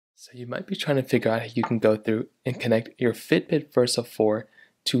So you might be trying to figure out how you can go through and connect your Fitbit Versa 4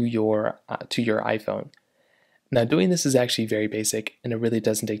 to your iPhone. Now doing this is actually very basic and it really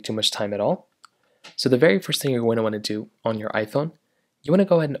doesn't take too much time at all. So the very first thing you're going to want to do on your iPhone, you want to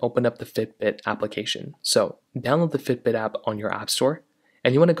go ahead and open up the Fitbit application. So download the Fitbit app on your app store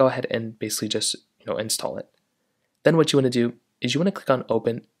and you want to go ahead and basically just install it. Then what you want to do is you want to click on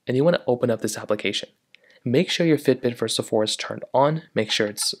open and you want to open up this application. Make sure your Fitbit Versa 4 is turned on, make sure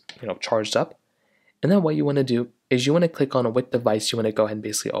it's charged up. And then what you want to do is you want to click on what device you want to go ahead and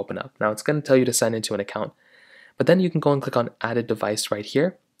basically open up. Now it's going to tell you to sign into an account, but then you can go and click on add a device right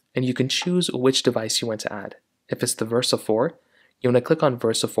here, and you can choose which device you want to add. If it's the Versa 4, you want to click on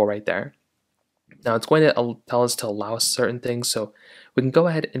Versa 4 right there. Now it's going to tell us to allow certain things, so we can go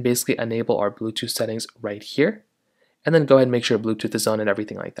ahead and basically enable our Bluetooth settings right here, and then go ahead and make sure Bluetooth is on and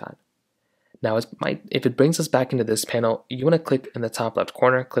everything like that. Now, if it brings us back into this panel, you want to click in the top left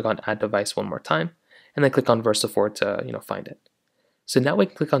corner, click on Add Device one more time, and then click on Versa 4 to find it. So now we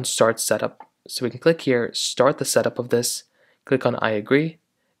can click on Start Setup. So we can click here, start the setup of this, click on I agree,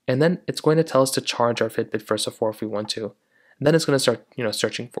 and then it's going to tell us to charge our Fitbit Versa 4 if we want to. And then it's going to start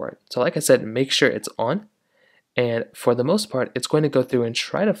searching for it. So like I said, make sure it's on. And for the most part, it's going to go through and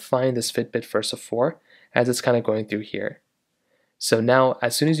try to find this Fitbit Versa 4 as it's kind of going through here. So now,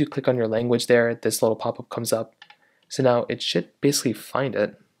 as soon as you click on your language there, this little pop-up comes up. So now it should basically find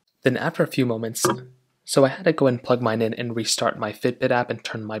it. Then after a few moments, so I had to go and plug mine in and restart my Fitbit app and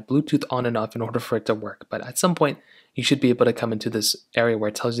turn my Bluetooth on and off in order for it to work. But at some point, you should be able to come into this area where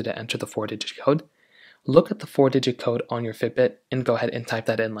it tells you to enter the 4-digit code. Look at the 4-digit code on your Fitbit and go ahead and type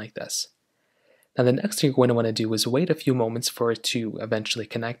that in like this. Now the next thing you're going to want to do is wait a few moments for it to eventually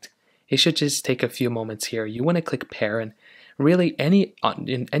connect. It should just take a few moments here. You want to click pair, and really any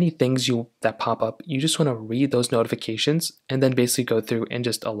things that pop up, you just want to read those notifications and then basically go through and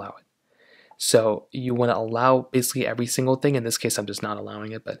just allow it. So you want to allow basically every single thing. In this case, I'm just not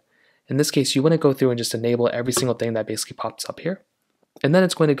allowing it, but in this case, you want to go through and just enable every single thing that basically pops up here. And then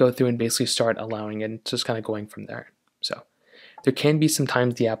it's going to go through and basically start allowing it and just kind of going from there. So there can be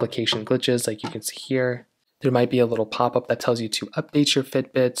sometimes the application glitches, like you can see here. There might be a little pop-up that tells you to update your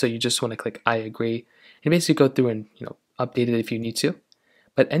Fitbit, so you just want to click I agree and basically go through and update it if you need to.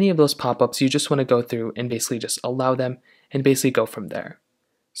 But any of those pop-ups, you just want to go through and basically just allow them and basically go from there.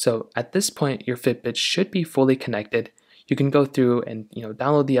 So at this point, your Fitbit should be fully connected. You can go through and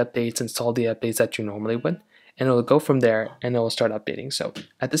download the updates, install the updates that you normally would, and it'll go from there and it will start updating. So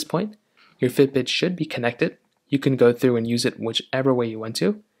at this point, your Fitbit should be connected. You can go through and use it whichever way you want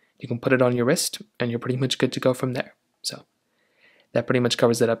to. You can put it on your wrist and you're pretty much good to go from there. So that pretty much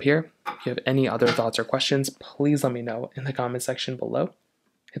covers it up here. If you have any other thoughts or questions, please let me know in the comment section below.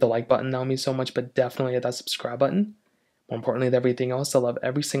 Hit the like button, that would mean so much, but definitely hit that subscribe button. More importantly than everything else, I love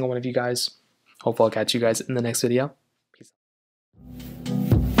every single one of you guys. Hopefully I'll catch you guys in the next video.